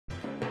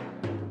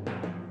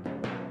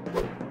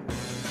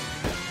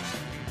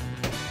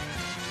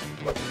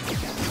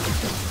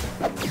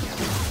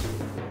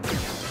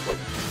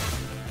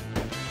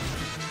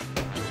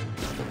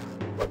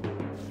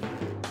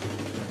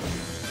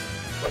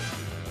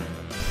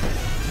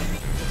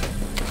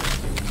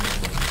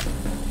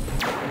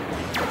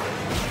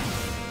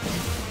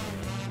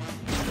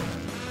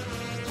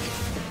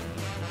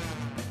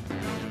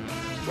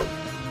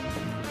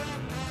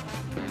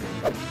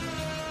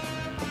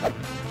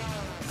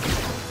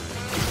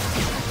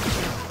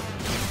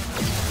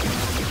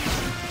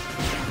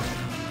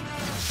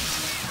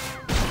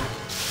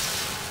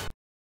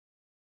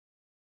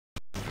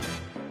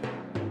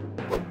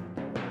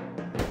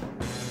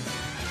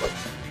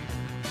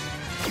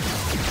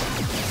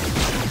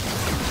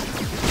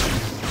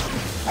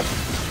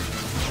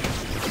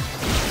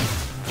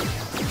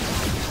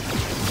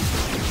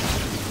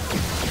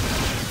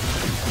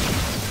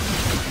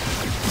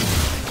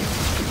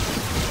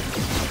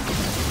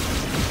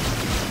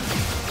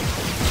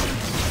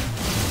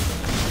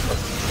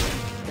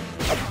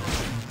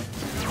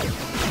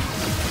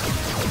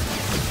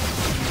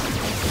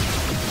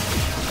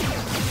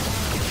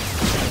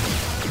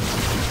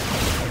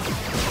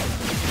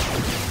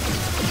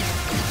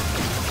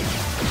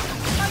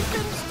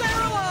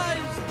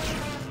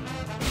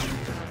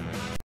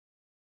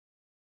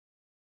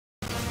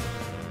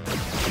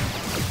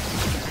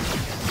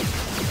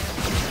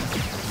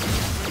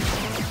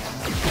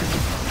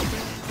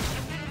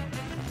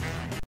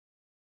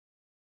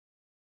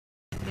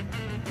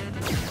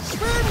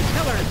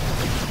killer!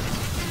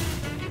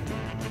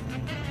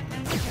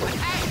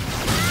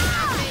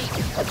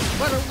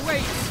 What a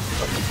waste!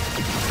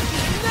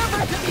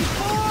 Never to be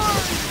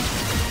born!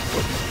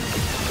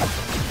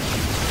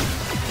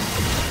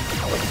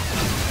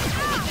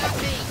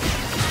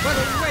 What a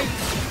waste!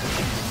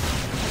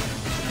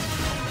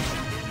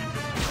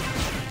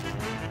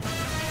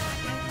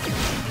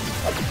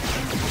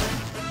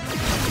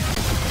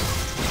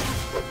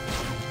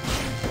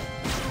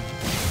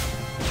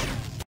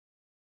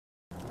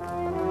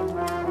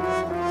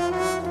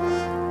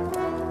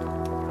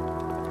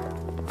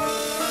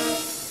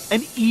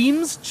 An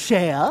Eames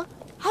chair?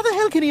 How the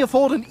hell can he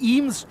afford an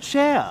Eames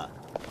chair?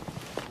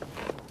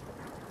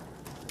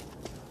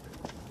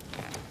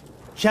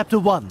 Chapter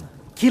 1.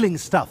 Killing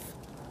Stuff.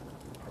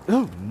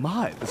 Oh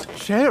my, this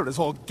chair is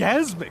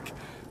orgasmic.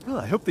 Oh,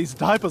 I hope these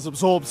diapers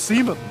absorb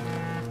semen.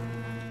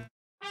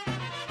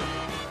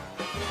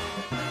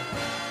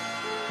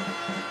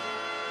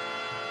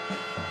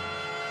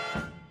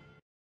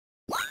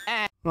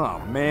 Oh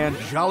man,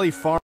 Jolly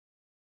Farm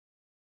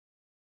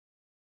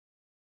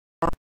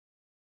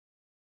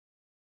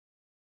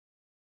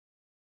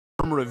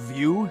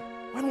Review?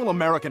 When will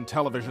American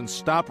television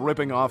stop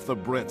ripping off the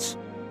Brits?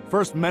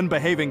 First men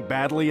behaving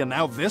badly and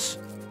now this?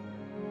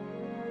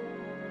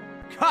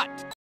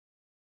 Cut!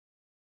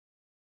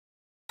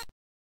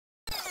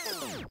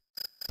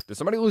 Did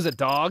somebody lose a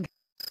dog?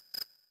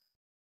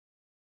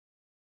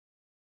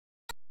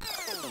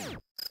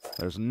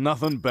 There's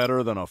nothing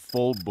better than a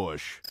full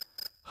bush.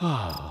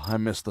 I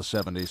miss the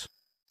 70s.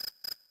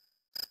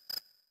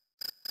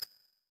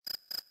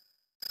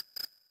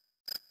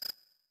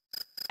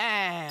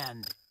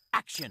 And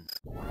action.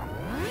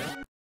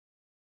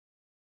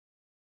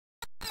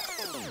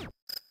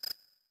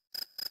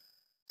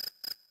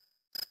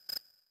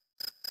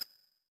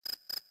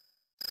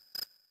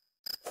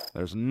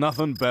 There's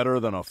nothing better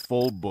than a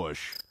full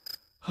bush.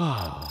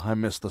 I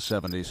miss the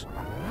 70s.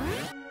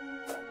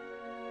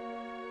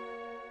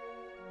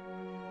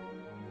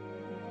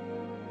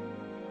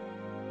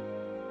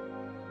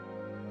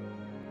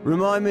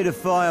 Remind me to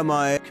fire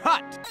my...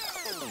 Cut!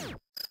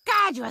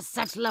 God, you are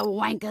such low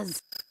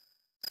wankers.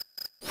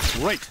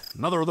 Great,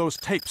 another of those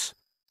tapes.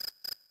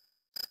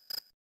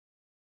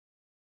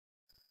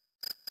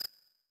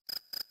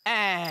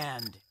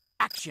 And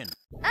action.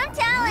 I'm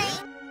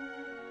telling.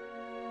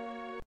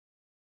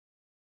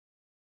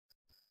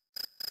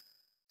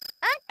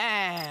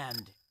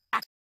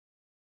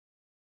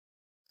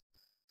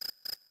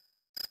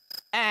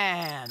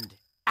 And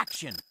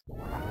action.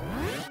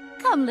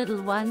 Come,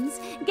 little ones,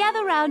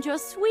 gather round your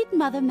sweet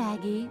mother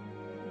Maggie.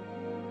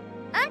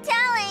 I'm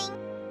telling.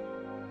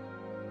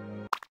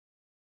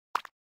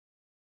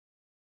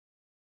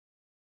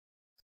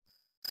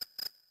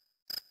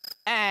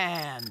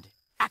 And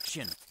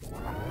action.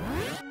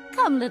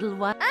 Come, little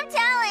one. I'm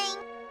telling.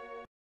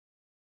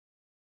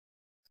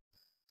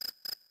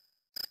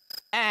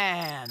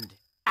 And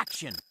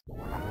action.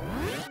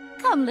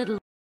 Come, little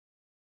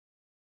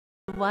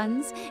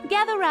ones,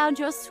 gather round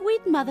your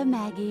sweet mother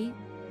Maggie.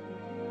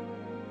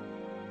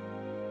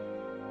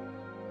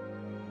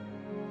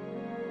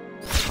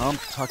 Tom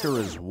Tucker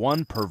is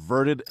one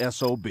perverted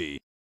SOB.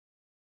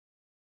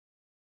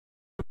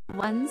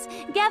 Ones,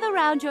 gather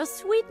round your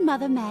sweet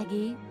mother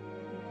Maggie.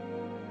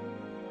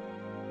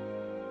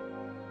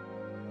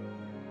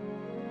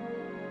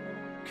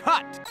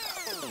 Cut!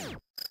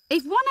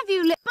 If one of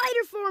you fight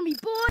her for me,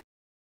 boy.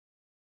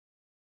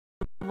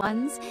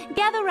 Ones,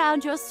 gather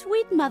round your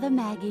sweet mother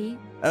Maggie.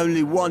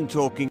 Only one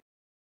talking.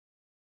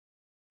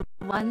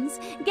 Ones,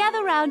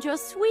 gather round your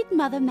sweet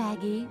mother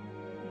Maggie.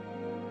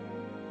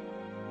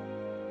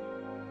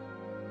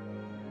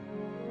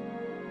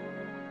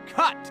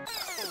 Cut!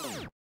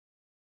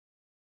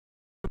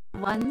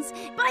 Ones,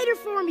 fight her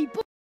for me,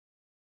 boy.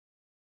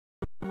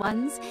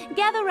 Ones,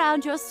 gather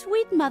round your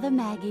sweet mother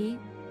Maggie.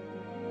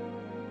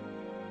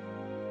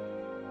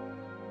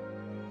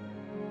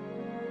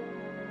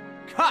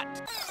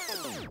 Cut!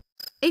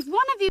 If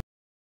one of you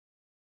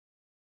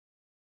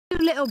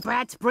little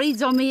brats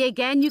breathes on me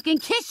again, you can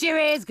kiss your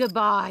ears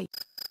goodbye.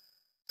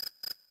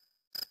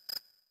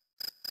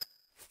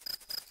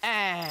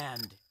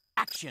 And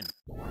action.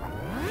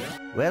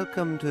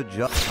 Welcome to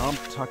Tom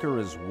Tucker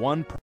is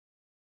one...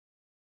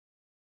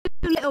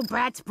 Little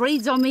brats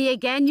breathes on me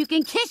again, you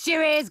can kiss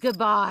your ears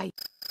goodbye.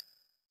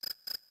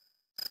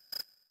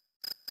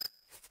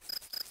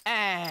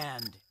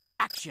 And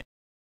action.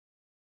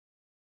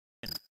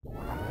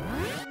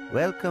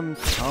 Welcome.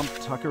 Tom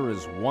Tucker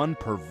is one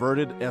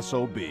perverted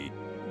SOB.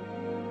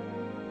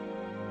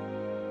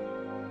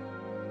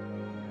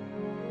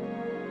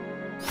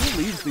 Who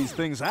leaves these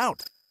things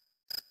out?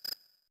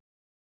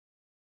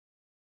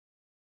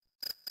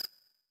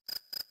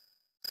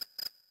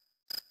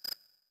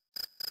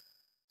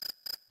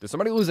 Did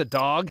somebody lose a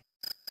dog?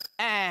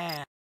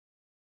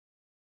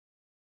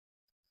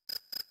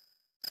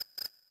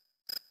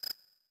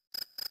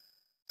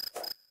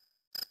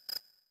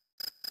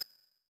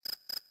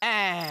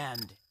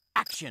 And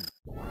action.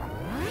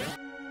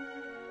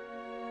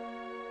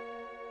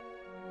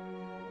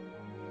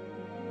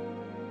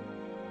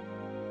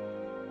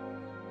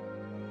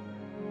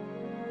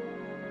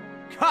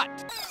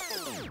 Cut!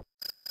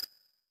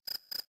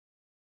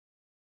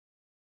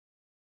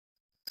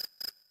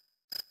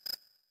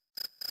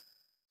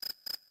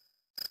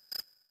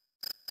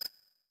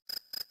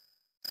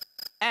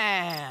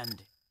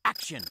 And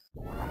action!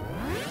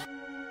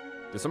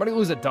 Did somebody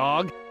lose a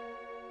dog?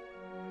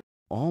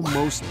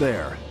 Almost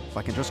there. If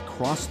I can just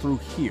cross through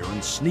here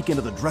and sneak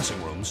into the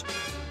dressing rooms.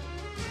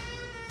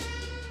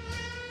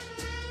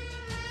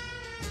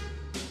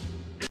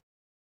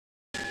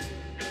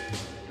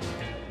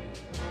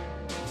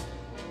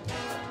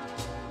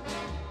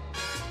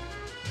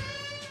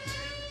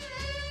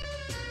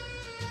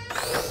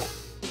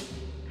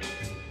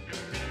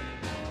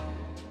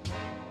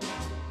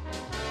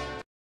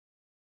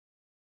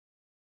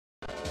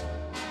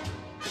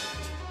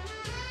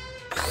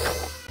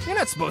 You're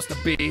not supposed to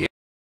be here.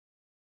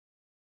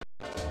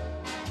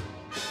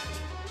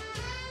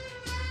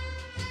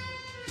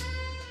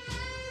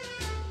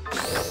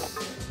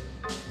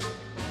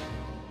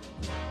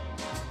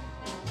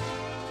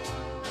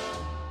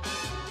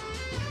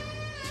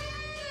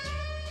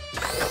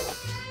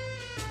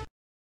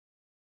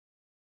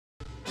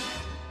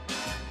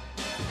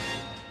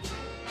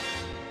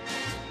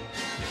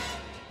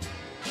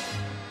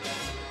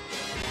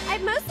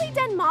 I've mostly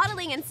done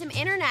modeling and some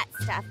internet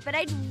stuff, but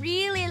I'd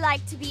really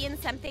like to be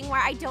in something where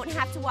I don't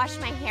have to wash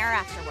my hair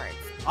afterwards.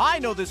 I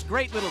know this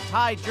great little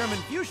Thai German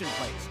fusion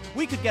place.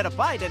 We could get a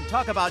bite and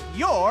talk about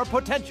your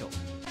potential.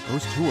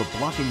 Those two are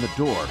blocking the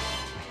door.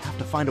 I have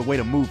to find a way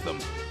to move them.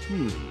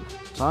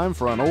 Time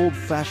for an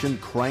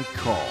old-fashioned crank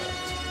call.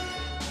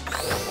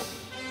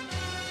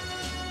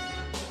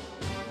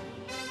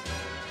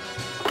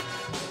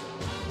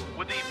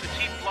 Would the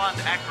petite blonde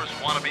actress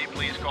wannabe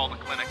please call the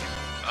clinic?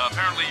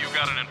 Apparently you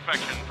got an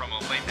infection from a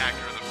late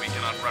actor that we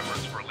cannot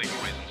reference for legal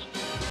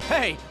reasons.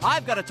 Hey,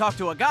 I've got to talk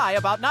to a guy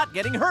about not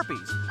getting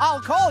herpes. I'll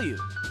call you.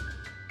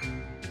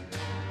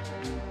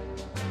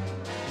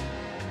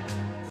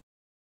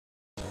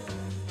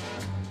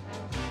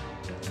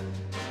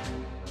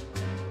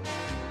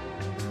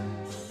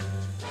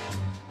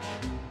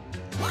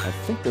 I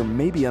think there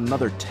may be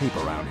another tape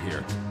around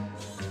here.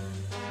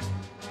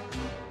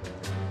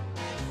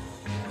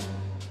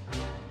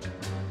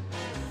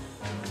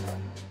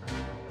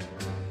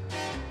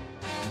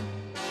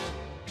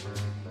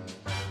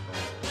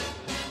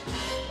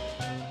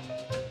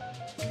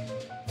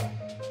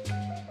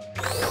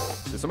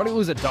 Did somebody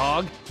lose a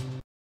dog?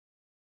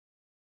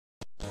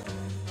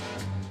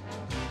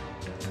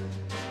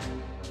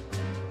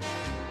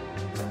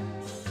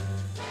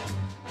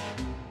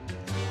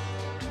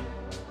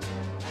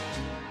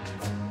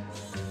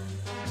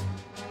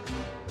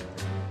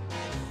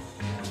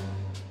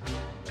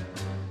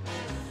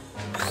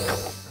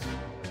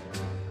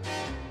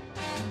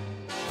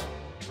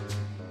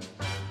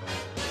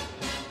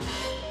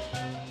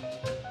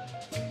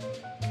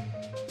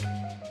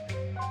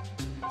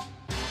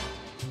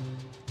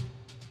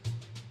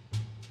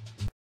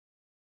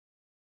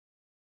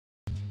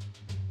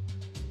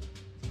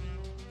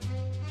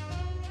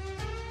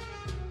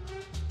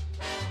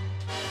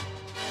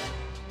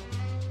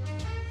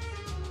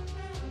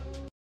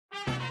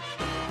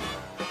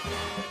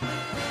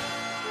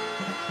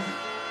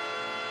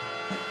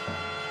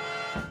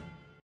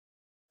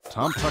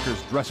 Tom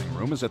Tucker's dressing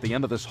room is at the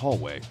end of this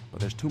hallway, but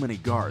there's too many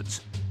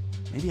guards.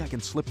 Maybe I can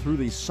slip through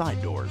these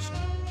side doors.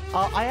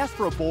 I asked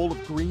for a bowl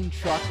of green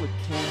chocolate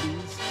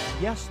candies.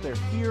 Yes, they're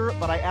here,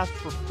 but I asked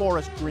for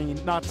forest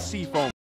green, not seafoam.